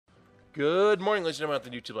Good morning, ladies and gentlemen,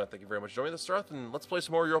 out the YouTube land. Thank you very much for joining us, TheCiroth, and let's play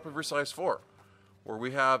some more Europa Universalis 4, where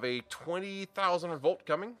we have a 20,000 revolt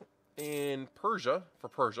coming in Persia,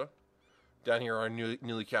 down here on our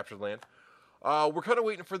newly captured land. We're kind of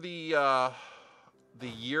waiting for the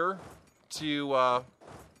year to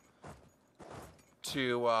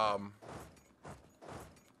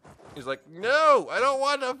he's like, no, I don't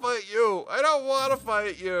want to fight you. I don't want to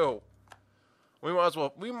fight you. We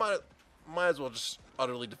might as well just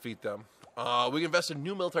utterly defeat them. We can invest in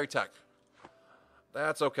new military tech.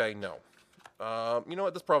 That's okay. No. You know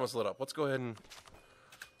what? This problem is lit up. Let's go ahead and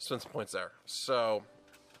spend some points there. So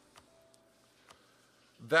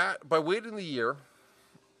that by waiting the year,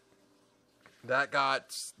 that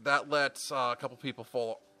lets a couple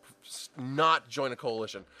people not join a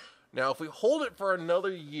coalition. Now, if we hold it for another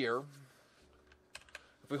year,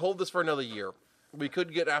 we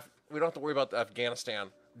could get we don't have to worry about Afghanistan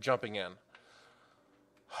jumping in.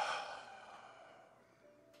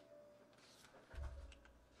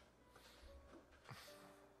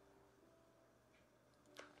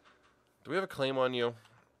 Do we have a claim on you?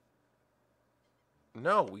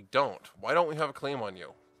 No, we don't. Why don't we have a claim on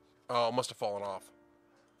you? Oh, it must have fallen off.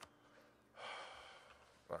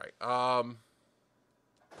 Alright,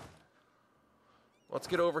 let's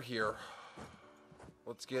get over here.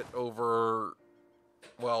 Let's get over...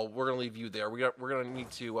 Well, we're going to leave you there. We're going to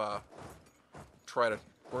need to, we're going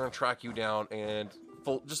to track you down and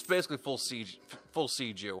just basically full siege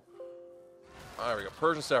you. There we go.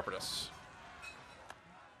 Persian separatists.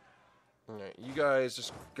 Alright, you guys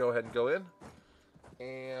just go ahead and go in.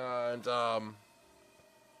 And, alright,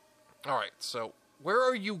 so, where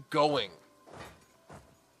are you going?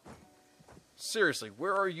 Seriously,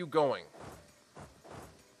 where are you going?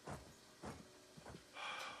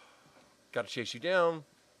 Gotta chase you down.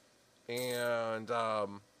 And,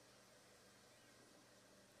 so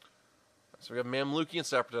we have Mamlukian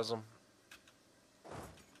separatism.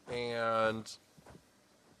 And...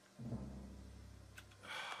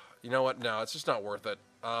 You know what? No, it's just not worth it.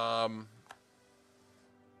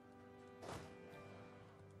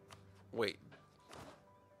 Wait.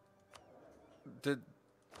 Did...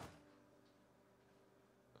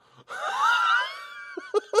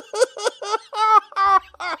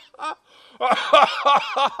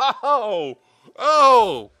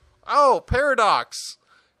 Oh, paradox.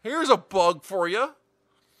 Here's a bug for you.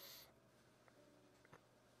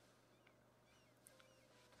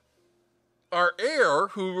 Our heir,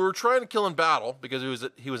 who we were trying to kill in battle because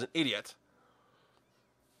he was an idiot,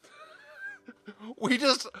 we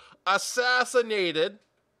just assassinated.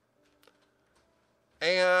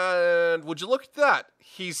 And would you look at that?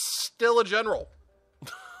 He's still a general.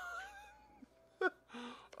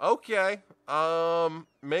 Okay.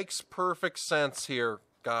 Makes perfect sense here,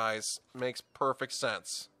 guys. Makes perfect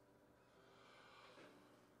sense.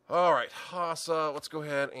 Alright, Hassa, let's go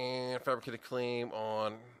ahead and fabricate a claim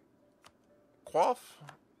on Quaff.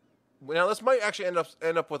 Now this might actually end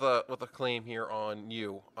up with a claim here on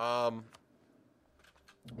you. Wow,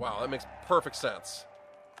 that makes perfect sense.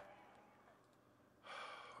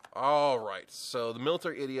 All right, so the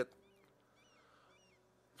military idiot.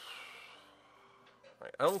 All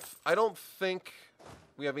right, I don't think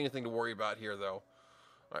we have anything to worry about here, though.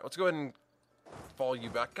 All right, let's go ahead and follow you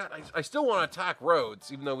back. God, I still want to attack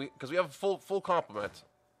Rhodes, even though because we have a full complement.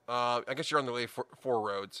 I guess you're on the way for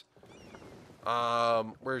Rhodes.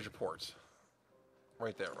 Where's your port?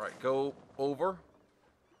 Right there. Right, go over.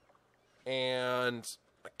 And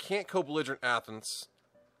I can't co-belligerent Athens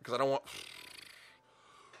because I don't want...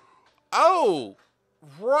 Oh!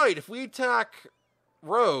 Right, if we attack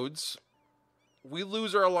Rhodes, we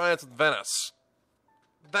lose our alliance with Venice.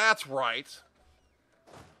 That's right.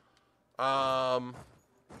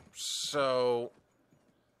 So...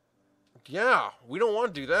 Yeah, we don't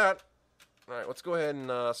want to do that. Alright, let's go ahead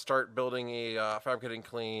and start building a fabricating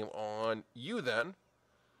claim on you then.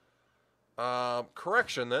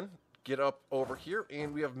 Correction then. Get up over here,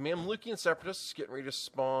 and we have Mamlukian separatists getting ready to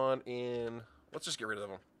spawn in... Let's just get rid of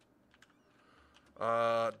them.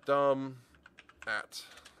 Dumb at.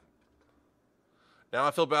 Now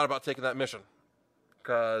I feel bad about taking that mission,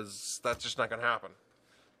 because that's just not going to happen.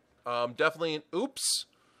 Definitely an oops.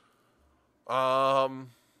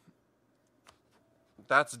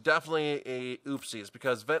 That's definitely a oopsies,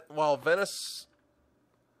 because while Venice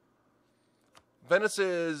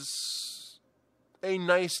is a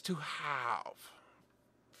nice to have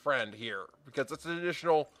friend here, because it's an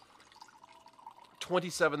additional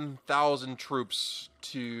 27,000 troops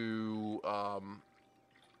to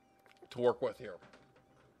work with here.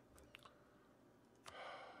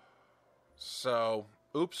 So,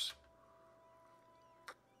 oops.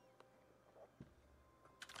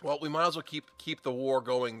 Well, we might as well keep the war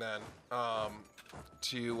going then. We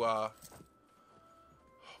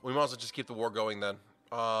might as well just keep the war going then.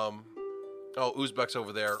 Oh, Uzbek's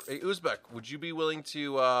over there. Hey, Uzbek, would you be willing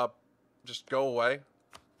to just go away?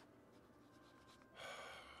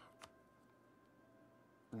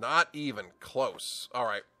 Not even close. All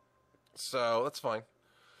right, so that's fine.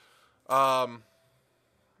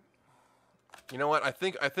 You know what? I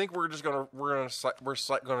think we're gonna just get rid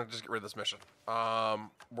of this mission.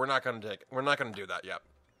 We're not gonna do that yet.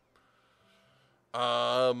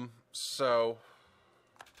 So.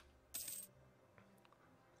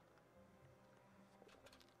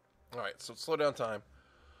 All right, so slow down time,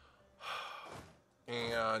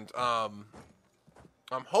 and I'm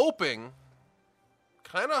hoping,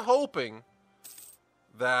 kind of hoping,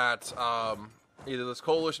 that either this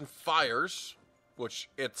coalition fires, which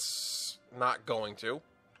it's not going to,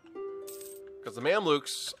 because the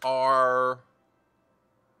Mamluks are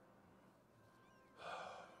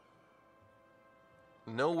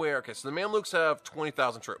nowhere. Okay, so the Mamluks have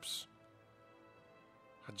 20,000 troops.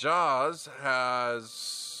 Hejaz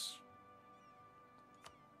has.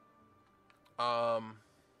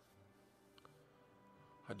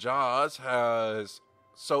 Hejaz has,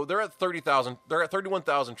 so they're at 30,000. They're at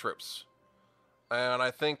 31,000 troops, and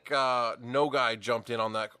I think Nogai jumped in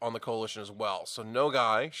on the coalition as well. So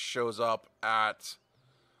Nogai shows up at,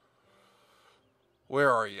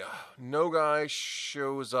 where are you? Nogai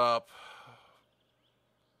shows up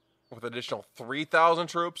with additional 3,000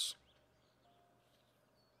 troops.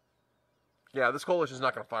 Yeah, this coalition is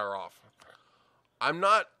not going to fire off. I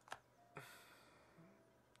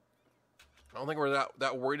don't think we're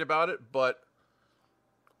that worried about it, but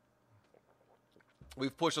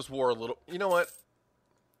we've pushed this war a little. You know what?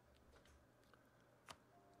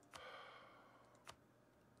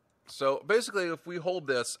 So basically, if we hold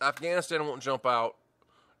this, Afghanistan won't jump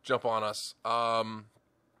on us.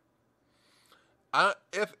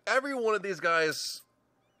 If every one of these guys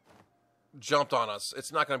jumped on us,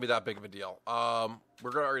 it's not going to be that big of a deal.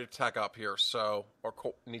 We're going to already attack up here, so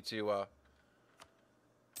need to.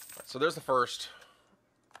 So there's the first,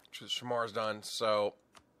 which is Shamar's done. So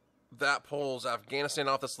that pulls Afghanistan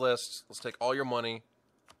off this list. Let's take all your money.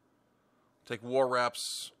 Take war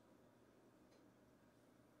reps.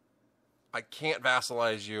 I can't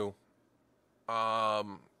vassalize you.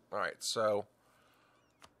 All right, so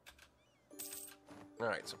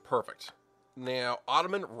perfect. Now,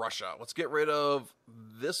 Ottoman Russia. Let's get rid of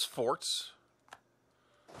this fort.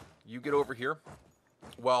 You get over here.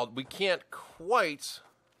 Well, we can't quite.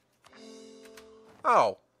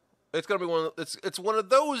 Oh, it's gonna be one. It's one of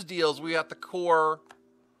those deals we have to core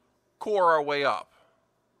our way up.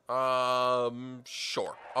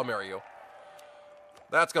 Sure, I'll marry you.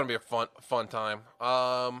 That's gonna be a fun time.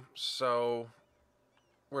 So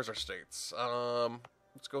where's our states?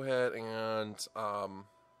 Let's go ahead and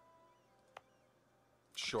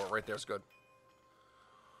sure, right there's good.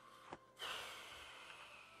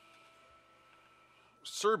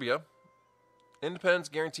 Serbia, independence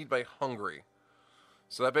guaranteed by Hungary.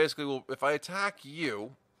 So that basically will, if I attack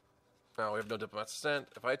you, now we have no diplomats sent.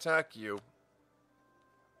 If I attack you,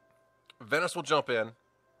 Venice will jump in.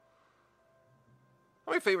 How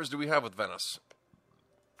many favors do we have with Venice?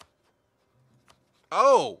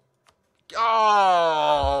 Oh,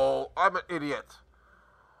 I'm an idiot.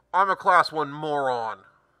 I'm a class 1 moron.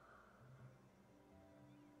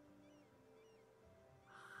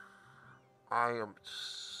 I am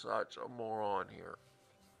such a moron here.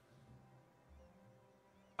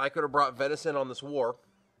 I could have brought Venice in on this war.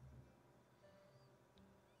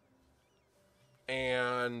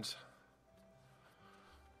 And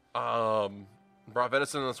brought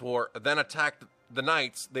Venice in on this war, then attacked the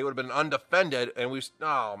Knights. They would have been undefended, and we...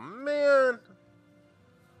 Oh, man.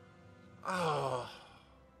 Oh.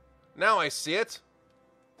 Now I see it.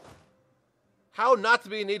 How not to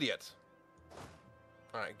be an idiot.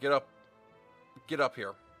 Alright, get up. Get up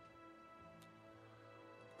here.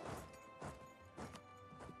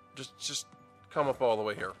 Just come up all the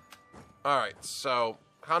way here. Alright, so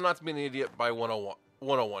how not to be an idiot by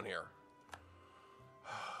 101 here.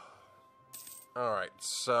 Alright,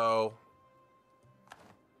 so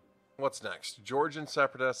what's next? Georgian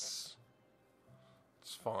separatists.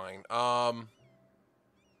 It's fine.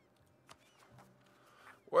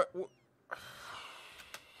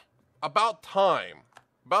 About time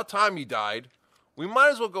you died. We might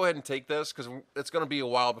as well go ahead and take this because it's going to be a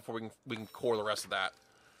while before we can core the rest of that.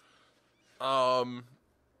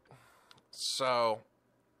 So,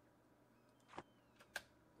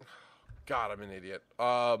 God, I'm an idiot.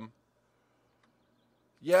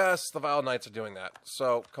 Yes, the Vile Knights are doing that.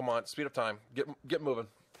 So, come on, speed up time. Get moving.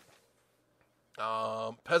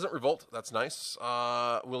 Peasant revolt. That's nice.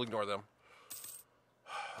 We'll ignore them.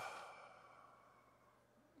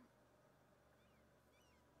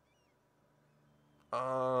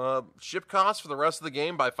 Ship costs for the rest of the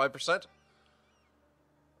game by 5%.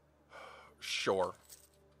 Sure.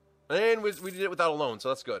 And we did it without a loan, so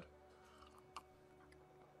that's good.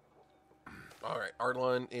 Alright,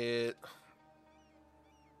 Ardlon, it...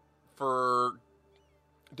 For...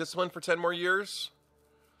 Discipline for 10 more years?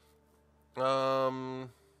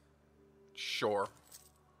 Sure.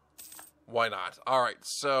 Why not? Alright,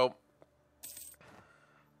 so...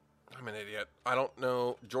 I'm an idiot. I don't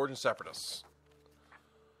know... Georgian Separatists.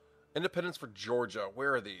 Independence for Georgia.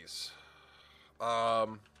 Where are these?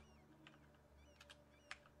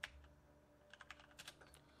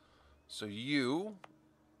 So you...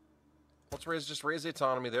 Let's just raise the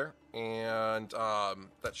autonomy there. And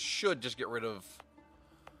that should just get rid of...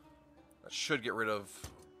 That should get rid of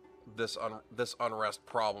this unrest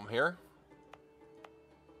problem here.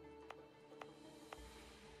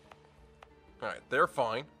 Alright, they're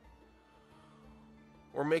fine.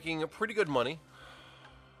 We're making pretty good money.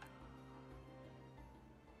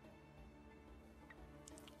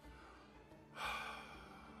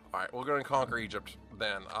 Alright, we're going to conquer Egypt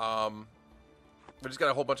then. We just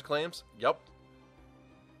got a whole bunch of claims? Yep.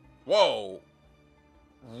 Whoa!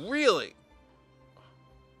 Really?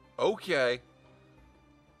 Okay.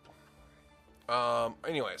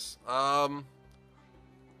 Anyways. We're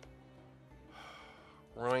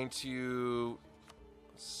going to...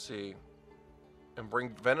 Let's see. And bring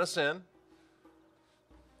Venice in.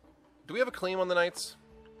 Do we have a claim on the Knights?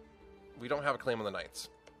 We don't have a claim on the Knights.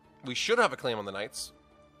 We should have a claim on the Knights.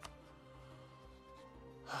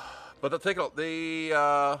 But they'll take it.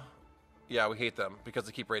 Yeah, we hate them because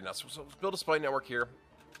they keep raiding us. So let's build a spy network here,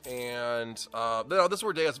 and no, this is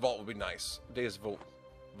where Deus Vault would be nice. Deus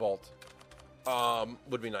Vault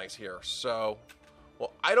would be nice here. So,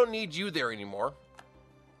 well, I don't need you there anymore.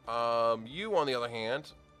 You, on the other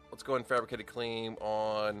hand, let's go ahead and fabricate a claim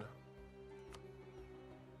on.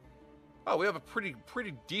 Oh, we have a pretty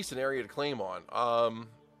decent area to claim on.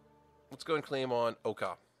 Let's go and claim on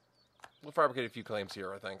Oka. We'll fabricate a few claims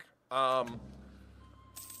here, I think.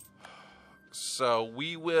 So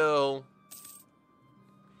we will...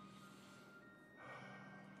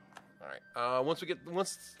 Alright, okay,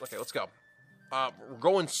 let's go. We're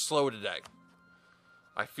going slow today.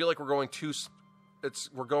 I feel like we're going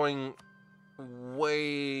we're going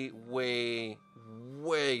way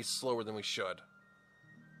slower than we should.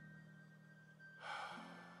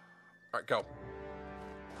 Alright, go.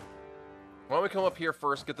 Why don't we come up here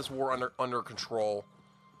first, get this war under control,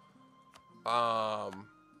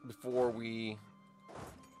 before we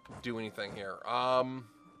do anything here.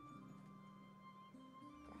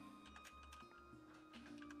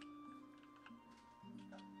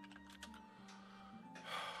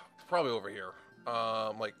 It's probably over here.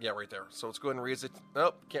 Yeah, right there. So let's go ahead and raise it.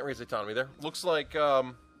 Nope, can't raise the autonomy there. Looks like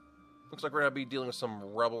we're gonna be dealing with some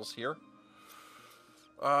rebels here.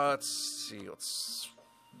 Let's see.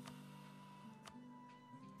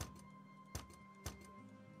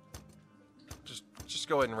 Just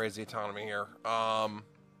go ahead and raise the autonomy here. Alright,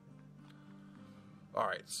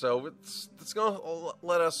 so it's gonna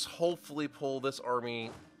let us hopefully pull this army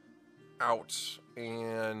out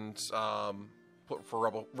and put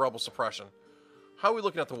for rebel suppression. How are we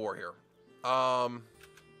looking at the war here? Alright,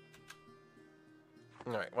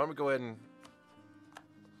 why don't we go ahead and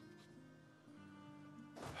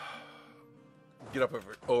get up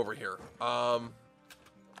over here.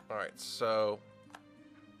 Alright, so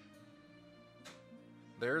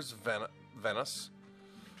there's Venice.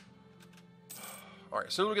 Alright,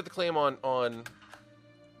 as soon as we get the claim as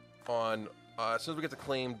soon as we get the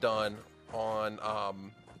claim done on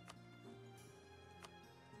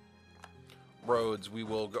Rhodes, we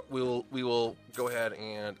will go ahead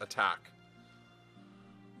and attack.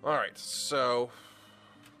 Alright, so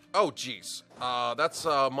oh geez. That's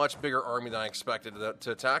a much bigger army than I expected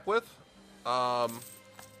to attack with. Let's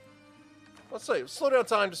say slow down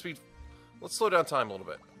time to speed. Let's slow down time a little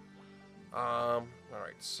bit.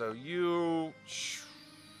 Alright, so you...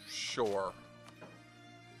 Sure.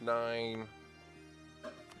 9...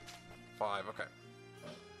 5, okay.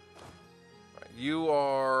 Right, you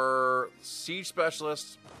are siege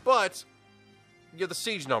specialist, but you have the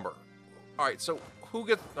siege number. Alright, so who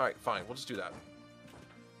gets... Alright, fine, we'll just do that.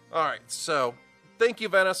 Alright, so thank you,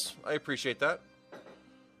 Venice. I appreciate that.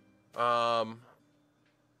 Alright,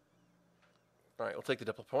 we'll take the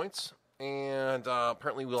diplo points. And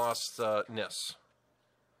apparently we lost Nis.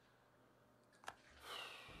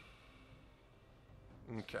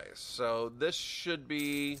 Okay, so this should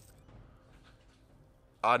be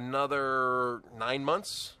another 9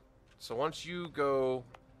 months. So once you go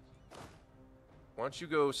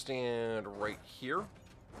stand right here.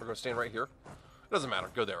 We're going to stand right here. Doesn't matter.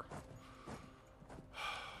 Go there.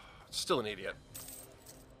 Still an idiot.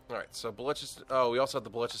 Alright, so Balechis... Oh, we also have the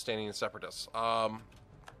Balechistanian Separatists.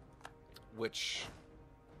 Which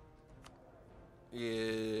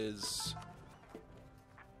is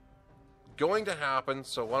going to happen,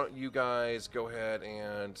 so why don't you guys go ahead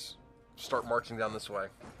and start marching down this way.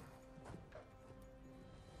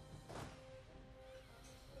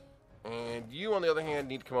 And you, on the other hand,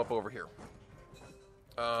 need to come up over here.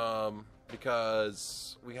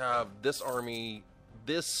 Because we have this army,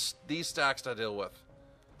 these stacks to deal with.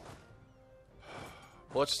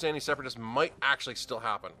 Balechistani Separatists might actually still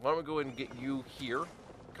happen. Why don't we go ahead and get you here?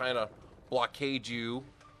 Kind of blockade you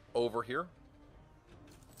over here.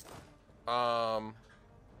 Right.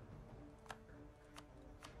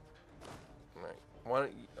 Why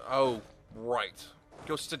don't you... Oh, right.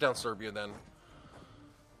 Go sit down, Serbia, then.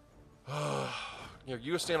 Here,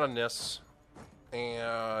 you stand on this.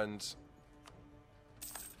 And...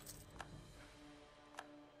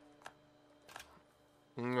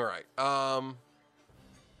 Alright,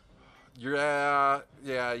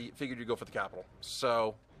 yeah, you figured you'd go for the capital.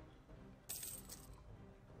 So...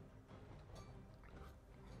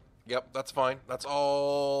 Yep, that's fine. That's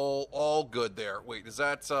all good there. Wait, is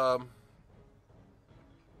that,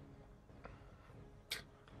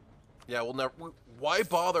 Yeah, we'll never... Why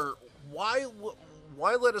bother... Why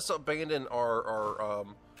let us abandon our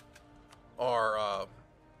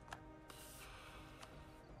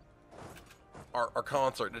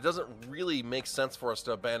consort? It doesn't really make sense for us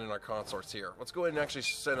to abandon our consorts here. Let's go ahead and actually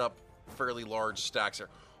set up fairly large stacks here.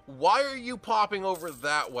 Why are you popping over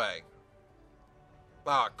that way?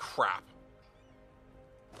 Ah, crap.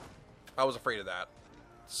 I was afraid of that.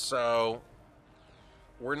 So,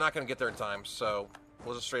 we're not going to get there in time, so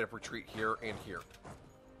we'll just straight up retreat here and here.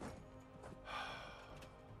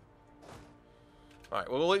 Alright,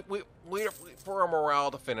 well, wait for our morale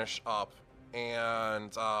to finish up,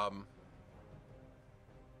 and, we'll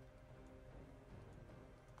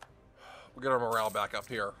get our morale back up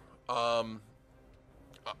here. Fog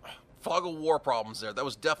of war problems there. That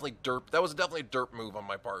was definitely derp. That was definitely a derp move on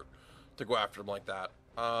my part to go after them like that.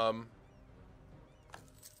 Right,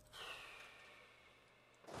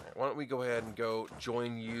 why don't we go ahead and go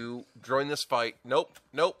join this fight? Nope.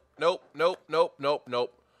 Nope.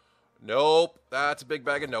 That's a big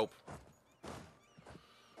bag of nope.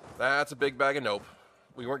 That's a big bag of nope.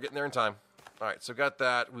 We weren't getting there in time. Alright, so got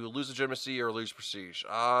that. We will lose legitimacy or lose prestige.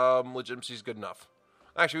 Legitimacy is good enough.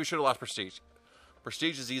 Actually, we should have lost prestige.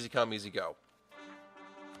 Prestige is easy come, easy go.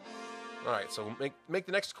 Alright, so make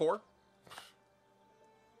the next core.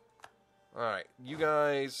 Alright, you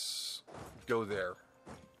guys go there.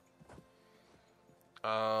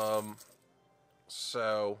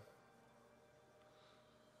 So...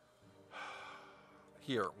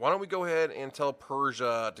 Here, why don't we go ahead and tell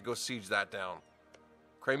Persia to go siege that down.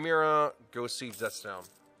 Crimea, go siege that down.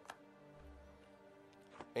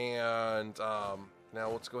 And, now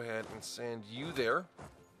let's go ahead and send you there.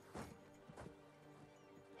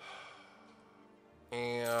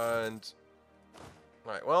 And...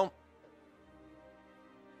 Alright, well...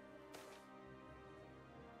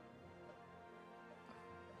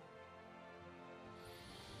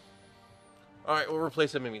 Alright, we'll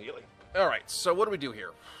replace him immediately. Alright, so what do we do here?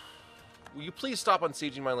 Will you please stop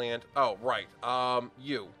unsieging my land? Oh, right.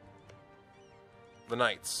 You. The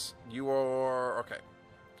Knights. You are... Okay.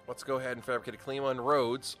 Let's go ahead and fabricate a claim on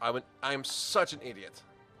roads. I'm such an idiot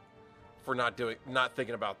for not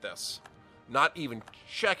thinking about this. Not even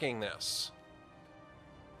checking this.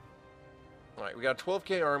 Alright, we got a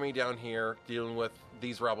 12k army down here dealing with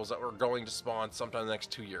these rebels that were going to spawn sometime in the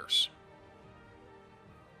next 2 years.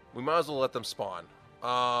 We might as well let them spawn.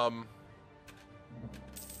 Alright,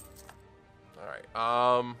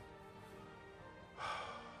 Alright,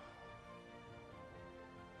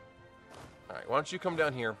 why don't you come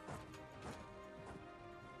down here?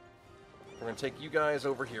 We're going to take you guys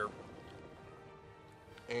over here.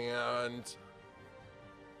 And...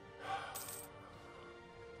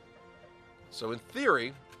 So in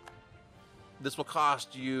theory, this will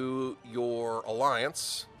cost you your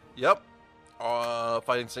alliance. Yep.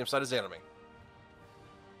 Fighting the same side as the enemy.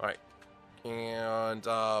 Alright. And,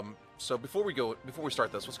 so before we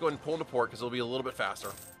start this, let's go ahead and pull into port, because it'll be a little bit faster.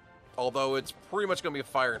 Although it's pretty much going to be a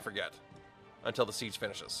fire and forget until the siege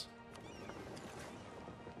finishes.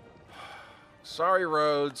 Sorry,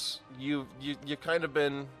 Rhodes. You've kind of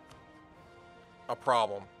been a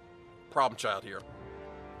problem child here.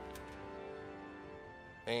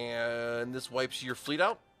 And this wipes your fleet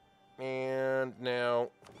out. And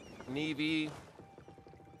now, Navy,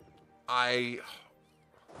 I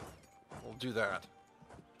will do that.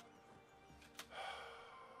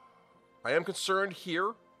 I am concerned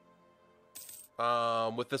here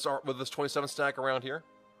with this 27 stack around here.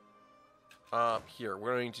 Here,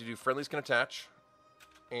 we're going to do friendlies can attach.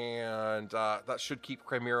 And that should keep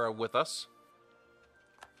Chimera with us.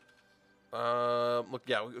 Look,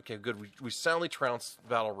 yeah, okay, good. We soundly trounced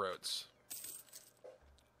Battle Roads.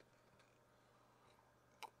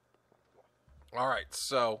 Alright,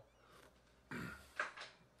 so...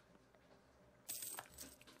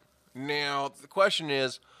 now, the question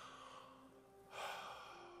is...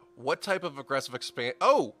 what type of aggressive expand...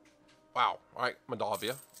 oh! Wow. Alright,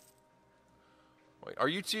 Moldavia. Wait, are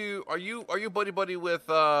you buddy-buddy with,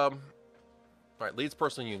 Alright, Leeds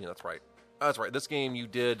Personal Union, that's right. That's right, this game you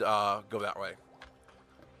did, go that way.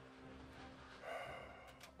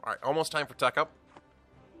 Alright, almost time for tech up.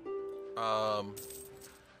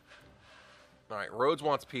 Alright, Rhodes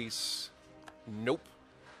wants peace. Nope.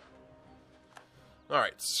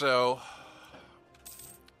 Alright, so...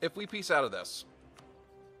 if we piece out of this,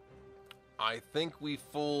 I think we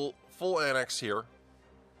full annex here.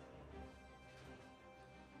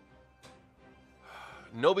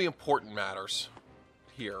 Nobody important matters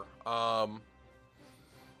here. I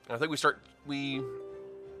think we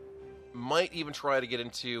might even try to get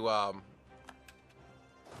into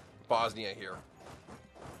Bosnia here.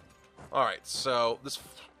 All right, so this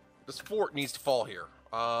fort needs to fall here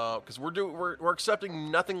because we're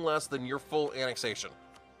accepting nothing less than your full annexation.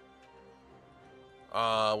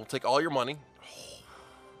 We'll take all your money.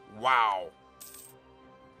 Wow,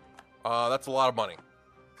 that's a lot of money.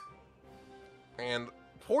 And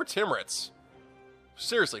poor Timorets.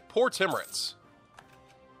 Seriously, poor Timorets.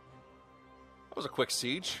 That was a quick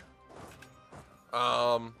siege.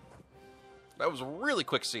 That was a really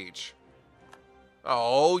quick siege.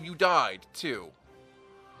 Oh, you died, too.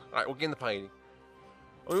 Alright, we'll gain the piety.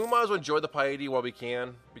 We might as well enjoy the piety while we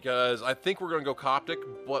can, because I think we're going to go Coptic,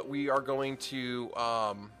 but we are going to,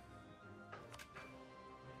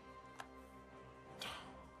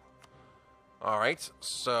 Alright,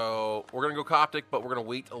 so we're going to go Coptic, but we're going to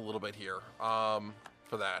wait a little bit here,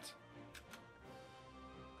 for that.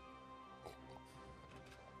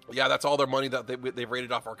 Yeah, that's all their money that they've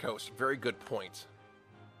raided off our coast. Very good point.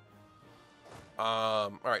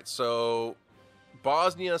 Alright, so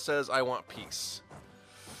Bosnia says, I want peace.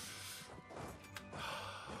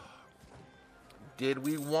 Did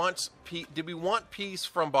we want peace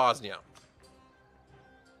from Bosnia?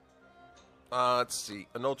 Let's see.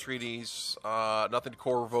 No treaties. Nothing to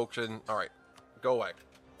core revocation. Alright, go away.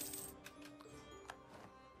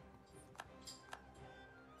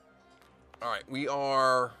 Alright, we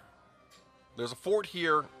are... there's a fort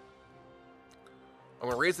here. I'm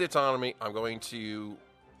going to raise the autonomy. I'm going to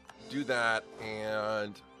do that,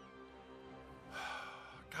 and...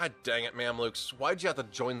 God dang it, Mamluks. Why'd you have to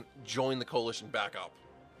join the coalition back up?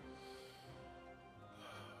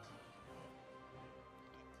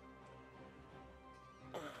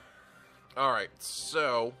 Alright,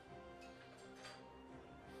 so...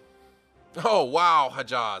 oh, wow,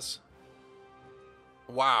 Hajaz.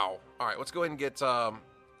 Wow. Alright, let's go ahead and get, alright,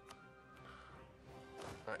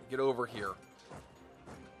 get over here.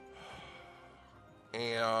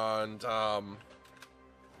 And, oh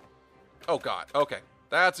god, okay.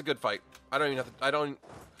 That's a good fight. We don't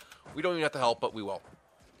even have to help, but we will.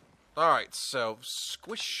 Alright, so,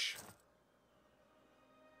 squish.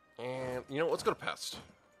 And, you know, let's go to Pest.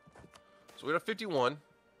 So we got a 51.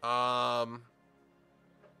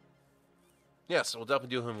 Yes, we'll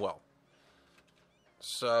definitely do him well.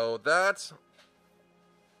 So that's...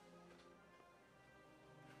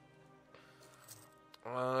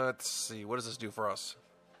 let's see, what does this do for us?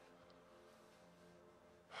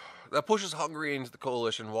 That pushes Hungary into the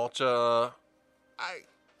coalition. Walcha...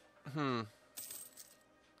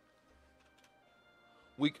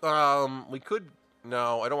 We could...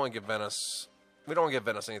 no, I don't want to give Venice... we don't want to give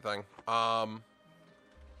Venice anything. How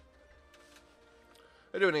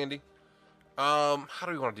you doing, Andy? How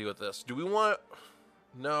do we want to deal with this? Do we want...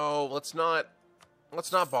 no, let's not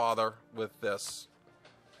bother with this.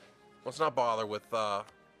 Let's not bother with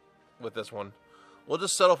this one. We'll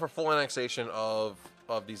just settle for full annexation of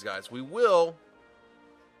these guys. We will...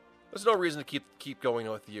 there's no reason to keep going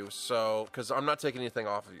with you, so... because I'm not taking anything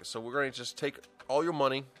off of you. So we're going to just take all your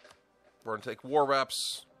money. We're going to take war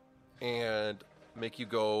reps and make you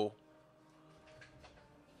go...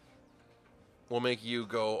 we'll make you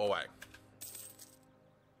go away.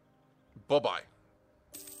 Bye-bye.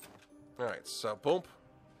 Alright, so boom.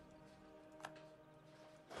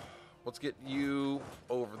 let's get you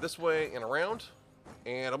over this way and around.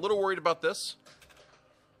 And I'm a little worried about this,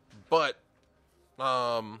 but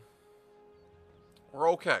we're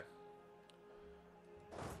okay.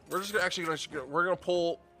 We're just gonna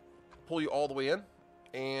pull you all the way in,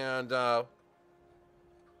 and all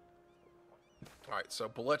right. So,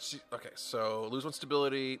 but let's see. Okay, so lose one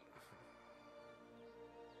stability.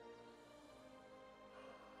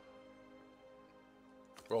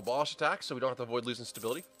 We'll abolish attack, so we don't have to avoid losing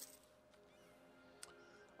stability.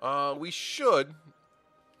 We should.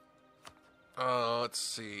 Let's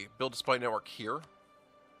see. Build a spy network here.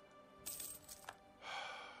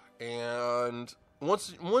 And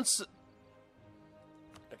once,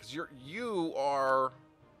 because you are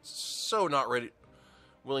so not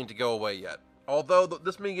willing to go away yet. Although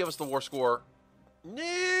this may give us the war score.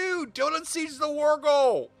 No, don't unsiege the war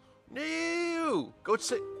goal. No, go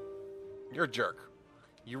say you're a jerk.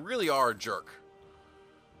 You really are a jerk.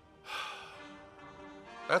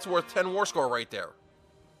 That's worth 10 war score right there.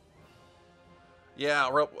 Yeah,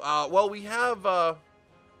 well, we have, I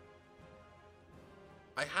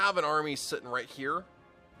have an army sitting right here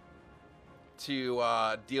to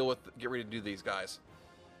get ready to do these guys.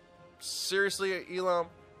 Seriously, Elam?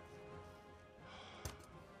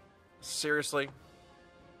 Seriously?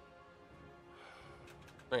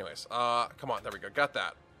 Anyways, come on, there we go, got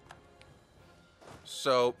that.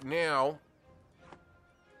 So, now,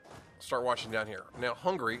 start watching down here. Now,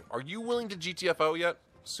 Hungary, are you willing to GTFO yet?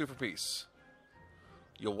 Sue for peace.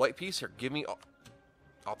 You'll white peace? Here, give me...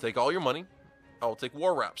 I'll take all your money. I will take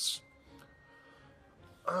war reps.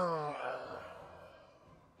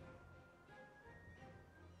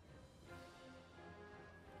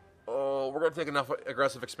 We're going to take enough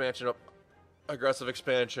aggressive expansion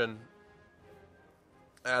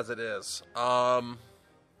as it is.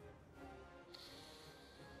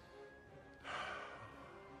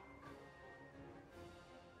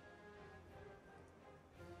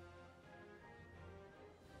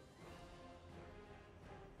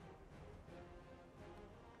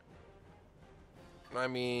 I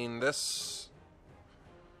mean, this...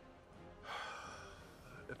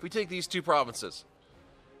 If we take these two provinces...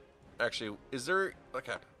 Actually, is there...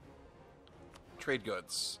 Okay. Trade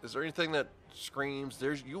goods. Is there anything that screams...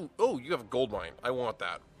 There's you... Oh, you have a gold mine. I want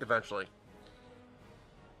that, eventually.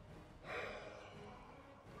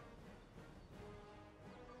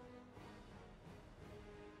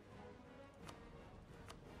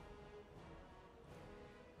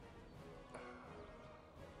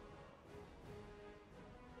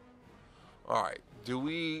 All right. Do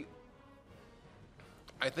we?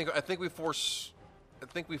 I think we force.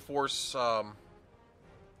 We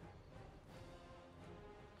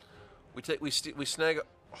snag.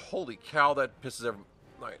 Holy cow! That pisses everyone.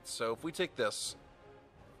 All right. So if we take this,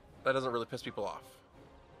 that doesn't really piss people off.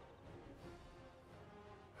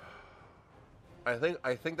 I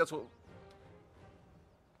think that's what.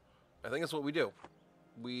 I think that's what we do.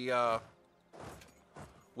 We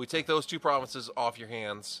take those two provinces off your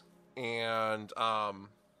hands. And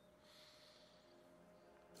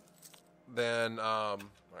then all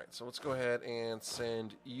right, so let's go ahead and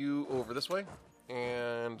send you over this way,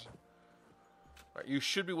 and all right, you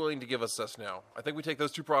should be willing to give us this now. I think we take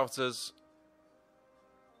those two provinces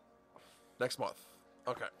next month.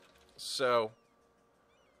 Okay, so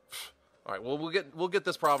all right, well we'll get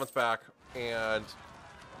this province back, and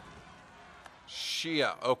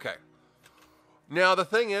Shia. Okay, now the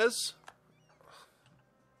thing is,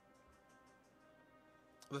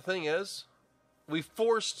 we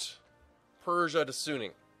forced Persia to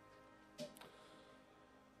Sunni.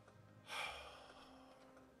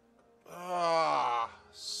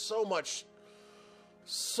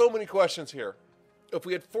 So many questions here. If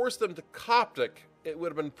we had forced them to Coptic, it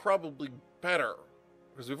would have been probably better.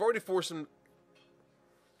 Because we've already forced them,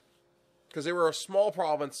 because they were a small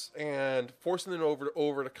province, and forcing them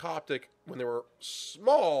over to Coptic when they were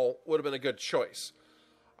small would have been a good choice.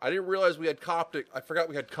 I didn't realize we had Coptic. I forgot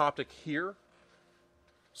we had Coptic here.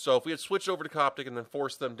 So if we had switched over to Coptic and then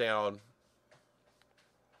forced them down,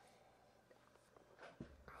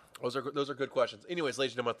 those are good questions. Anyways,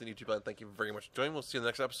 ladies and gentlemen, the YouTube land, thank you very much for joining. We'll see you in the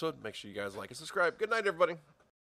next episode. Make sure you guys like and subscribe. Good night, everybody.